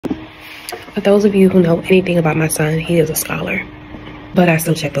For those of you who know anything about my son, he is a scholar, but I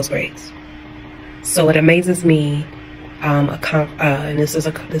still check those grades. So it amazes me, and this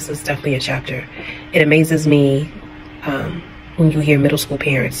is definitely a chapter. It amazes me when you hear middle school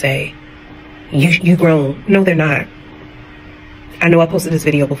parents say, "You grown." No, they're not. I know I posted this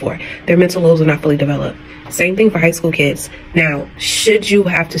video before. Their mental lobes are not fully developed. Same thing for high school kids. Now, should you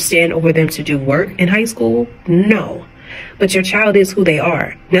have to stand over them to do work in high school? No. But your child is who they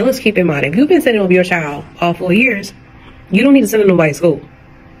are. Now, let's keep in mind, if you've been sending over your child all 4 years, you don't need to send them to nobody to school.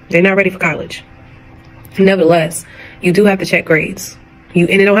 They're not ready for college. Nevertheless, you do have to check grades. And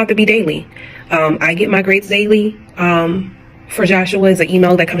it don't have to be daily. I get my grades daily. For Joshua, is an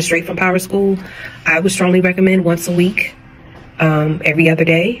email that comes straight from Power School. I would strongly recommend once a week, every other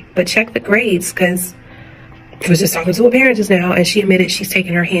day. But check the grades, because I was just talking to a parent just now, and she admitted she's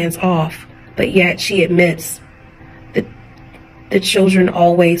taking her hands off. But yet she admits that the children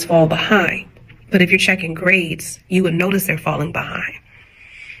always fall behind. But if you're checking grades, you would notice they're falling behind.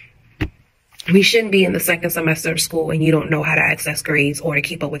 We shouldn't be in the second semester of school and you don't know how to access grades or to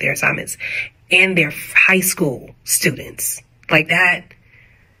keep up with their assignments. And they're high school students. Like that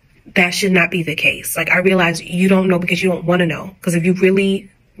should not be the case. Like, I realize you don't know because you don't want to know. Because if you really,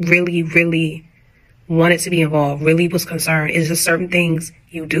 really, really wanted to be involved, really was concerned, it's just certain things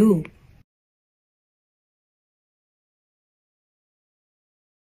you do.